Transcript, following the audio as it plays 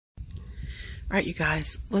All right, you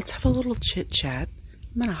guys, let's have a little chit chat.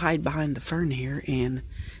 I'm going to hide behind the fern here and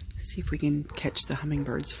see if we can catch the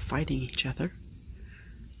hummingbirds fighting each other.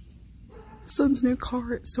 Son's new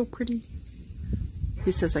car, it's so pretty.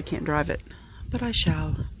 He says I can't drive it, but I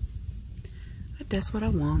shall. That's what I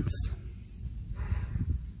wants.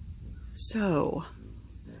 So,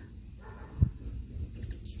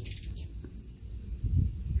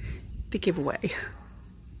 the giveaway.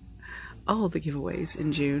 All of the giveaways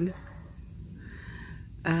in June.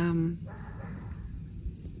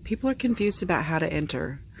 People are confused about how to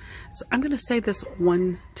enter. So I'm going to say this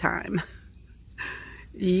one time.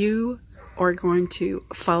 You are going to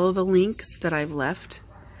follow the links that I've left,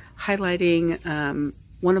 highlighting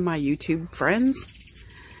one of my YouTube friends.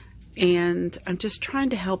 And I'm just trying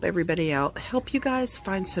to help everybody out. Help you guys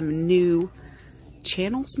find some new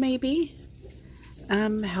channels maybe.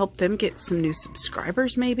 Help them get some new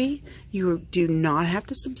subscribers maybe. You do not have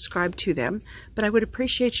to subscribe to them, but I would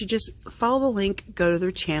appreciate you just follow the link, go to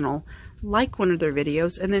their channel, like one of their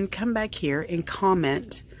videos, and then come back here and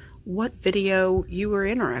comment what video you were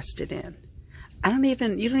interested in.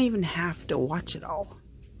 You don't even have to watch it all.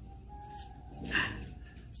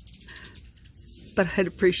 But I'd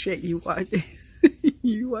appreciate you watching.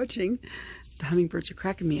 The hummingbirds are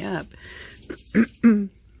cracking me up.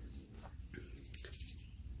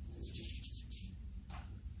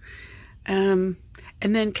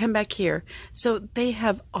 And then come back here. So they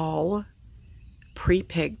have all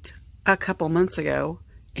pre-picked a couple months ago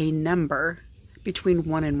a number between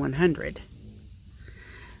 1 and 100.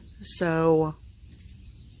 So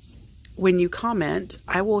when you comment,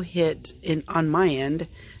 I will hit on my end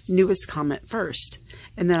newest comment first,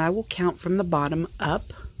 and then I will count from the bottom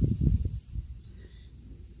up,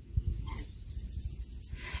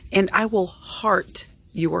 and I will heart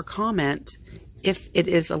your comment if it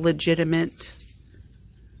is a legitimate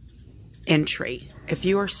entry. If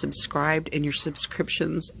you are subscribed and your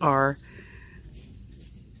subscriptions are,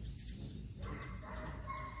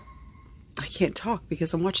 I can't talk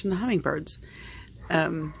because I'm watching the hummingbirds.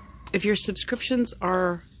 If your subscriptions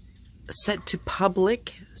are set to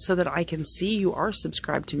public so that I can see you are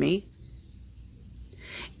subscribed to me,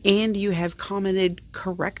 and you have commented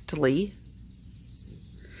correctly,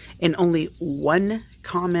 and only one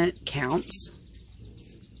comment counts.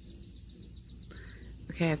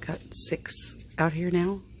 Okay, I've got 6 out here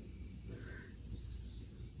now.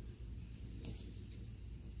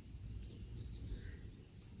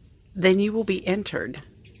 Then you will be entered.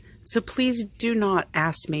 So please do not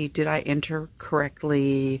ask me, did I enter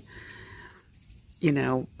correctly? You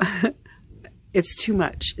know, it's too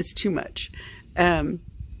much. It's too much.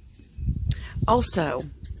 Also,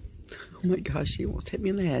 oh my gosh, she almost hit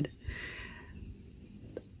me in the head.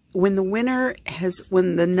 When the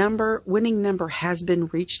winning number has been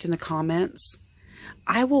reached in the comments,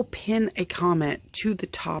 I will pin a comment to the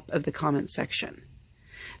top of the comment section.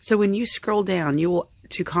 So when you scroll down, you will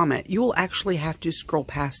actually have to scroll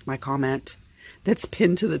past my comment that's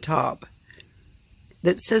pinned to the top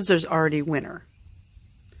that says there's already a winner.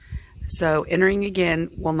 So entering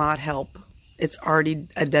again will not help. It's already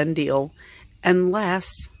a done deal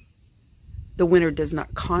unless the winner does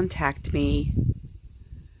not contact me,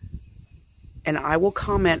 and I will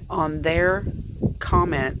comment on their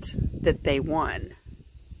comment that they won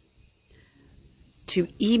to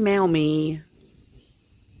email me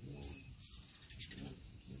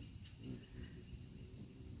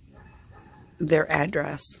their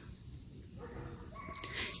address.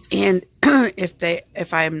 And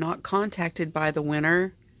if I am not contacted by the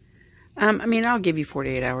winner, I mean, I'll give you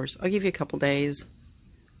 48 hours. I'll give you a couple days.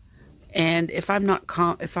 And if I'm not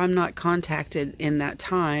contacted in that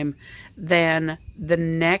time, then the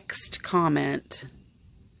next comment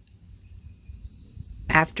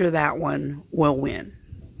after that one will win.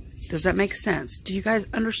 Does that make sense? Do you guys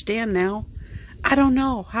understand now? I don't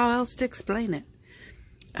know how else to explain it.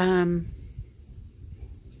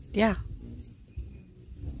 Yeah.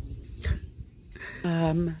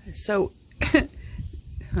 So I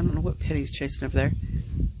don't know what Penny's chasing over there.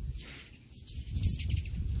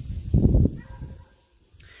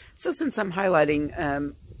 So since I'm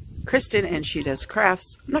highlighting Kristen and she does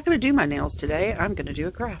crafts, I'm not going to do my nails today. I'm going to do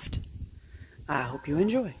a craft. I hope you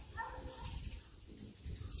enjoy.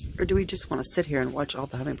 Or do we just want to sit here and watch all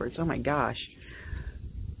the hummingbirds? Oh my gosh.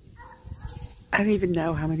 I don't even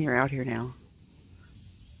know how many are out here now.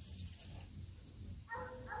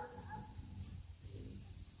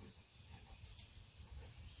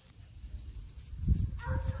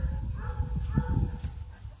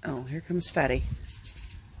 Oh, here comes Fatty.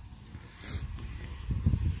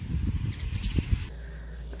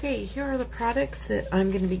 Okay, Okay, here are the products that I'm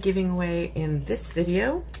going to be giving away in this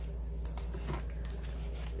video.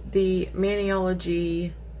 The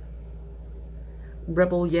Maniology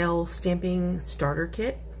Rebel Yell Stamping Starter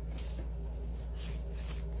Kit.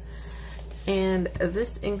 And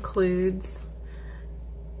this includes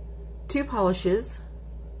 2 polishes,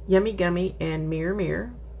 Yummy Gummy and Mirror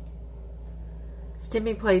Mirror,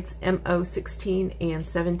 stamping plates MO16 and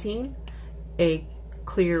 17, a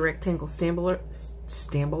clear rectangle stampler,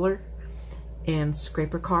 and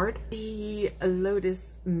scraper card. The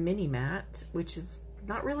Lotus Mini Mat, which is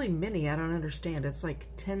not really mini, I don't understand. It's like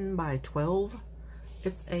 10 by 12.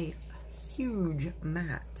 It's a huge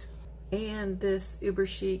mat. And this Uber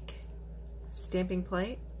Chic stamping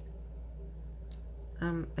plate.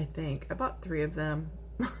 I think I bought 3 of them.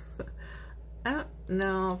 I don't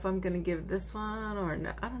know if I'm gonna give this one or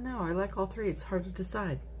no. I don't know. I like all 3. It's hard to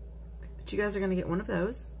decide. But you guys are gonna get one of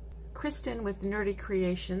those. Kristen with Nerdy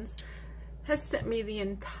Creations has sent me the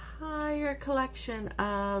entire collection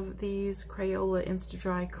of these Crayola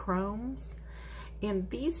Insta-Dry Chromes. And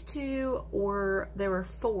these 2 there were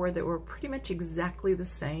 4 that were pretty much exactly the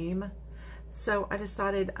same. So I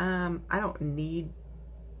decided I don't need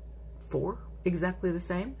 4 exactly the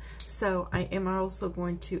same. So I am also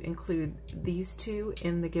going to include these 2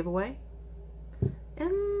 in the giveaway.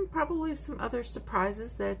 And probably some other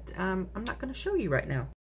surprises that I'm not going to show you right now.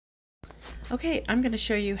 Okay, I'm going to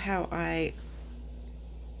show you how I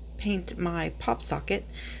paint my pop socket.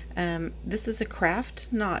 This is a craft,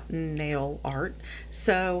 not nail art,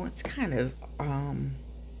 so it's kind of well,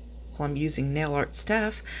 I'm using nail art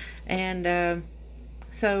stuff. And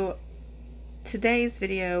so today's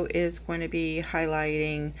video is going to be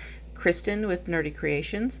highlighting Kristen with Nerdy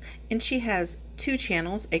Creations, and she has 2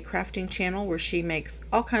 channels, a crafting channel where she makes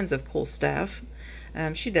all kinds of cool stuff.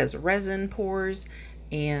 She does resin pours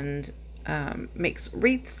and makes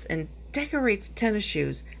wreaths and decorates tennis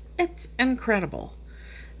shoes. It's incredible.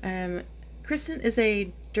 Kristen is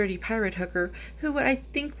a dirty pirate hooker who I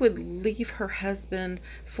think would leave her husband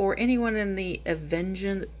for anyone in the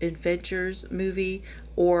Avengers movie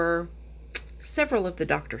or several of the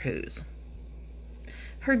Doctor Who's.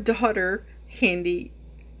 Her daughter, Handy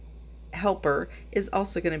Helper, is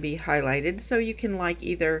also going to be highlighted, so you can like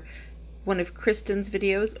either one of Kristen's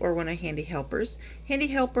videos or one of Handy Helper's. Handy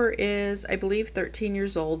Helper is, I believe, 13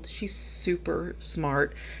 years old. She's super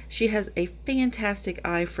smart. She has a fantastic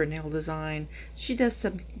eye for nail design. She does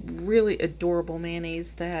some really adorable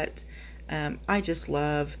manis that I just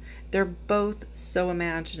love. They're both so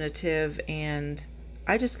imaginative, and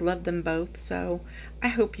I just love them both, so I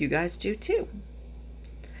hope you guys do too.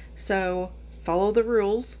 So follow the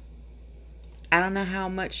rules. I don't know how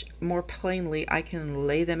much more plainly I can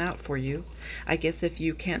lay them out for you. I guess if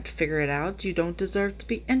you can't figure it out, you don't deserve to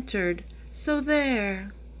be entered. So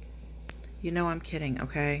there. You know I'm kidding,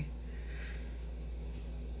 okay?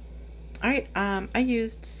 Alright, I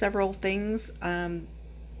used several things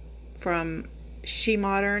from She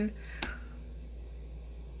Modern,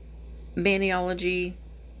 Maniology.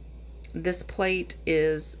 This plate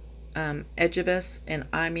is Ebasket, and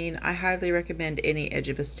I mean, I highly recommend any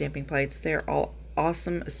Ebasket stamping plates. They're all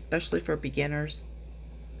awesome, especially for beginners.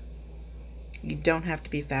 You don't have to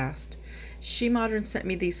be fast. She Modern sent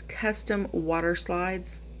me these custom water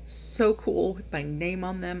slides. So cool, with my name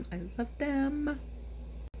on them. I love them.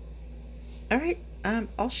 Alright,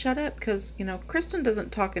 I'll shut up because, you know, Kristen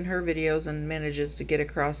doesn't talk in her videos and manages to get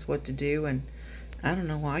across what to do, and I don't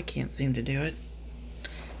know why I can't seem to do it.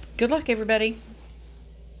 Good luck, everybody.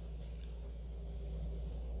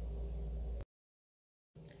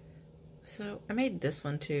 So I made this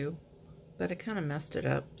one too, but I kind of messed it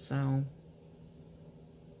up, so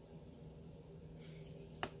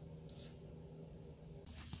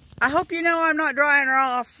I hope you know I'm not drying her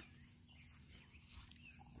off.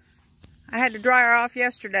 I had to dry her off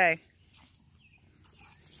yesterday.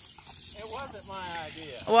 It wasn't my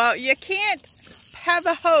idea. Well, you can't have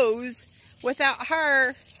a hose without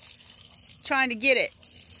her trying to get it.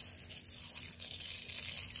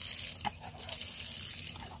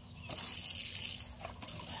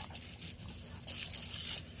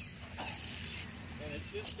 And it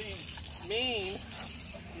just seems mean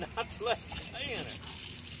not to let it stay in it.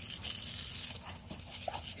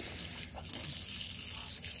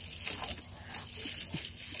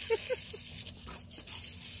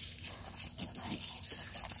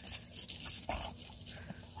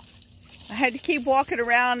 I had to keep walking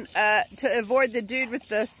around to avoid the dude with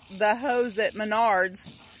the hose at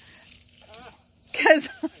Menards, because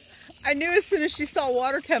I knew as soon as she saw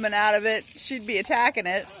water coming out of it, she'd be attacking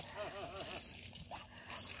it.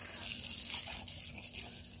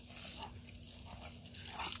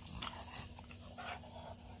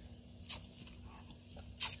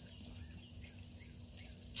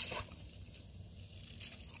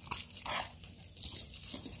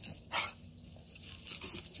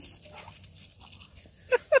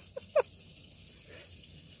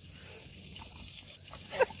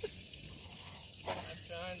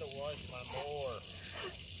 wash my more.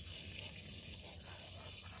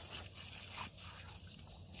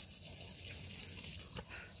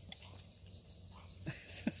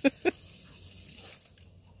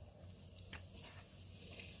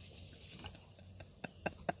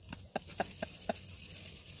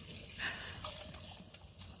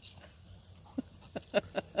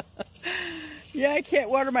 Yeah, I can't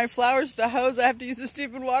water my flowers with the hose. I have to use a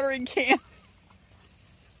stupid watering can.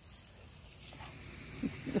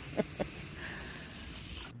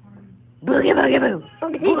 Boogie boogie boo.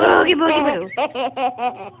 Boogie boogie boo.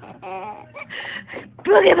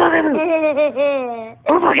 Boogie boogie boo.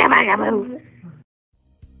 Boogie boogie boo.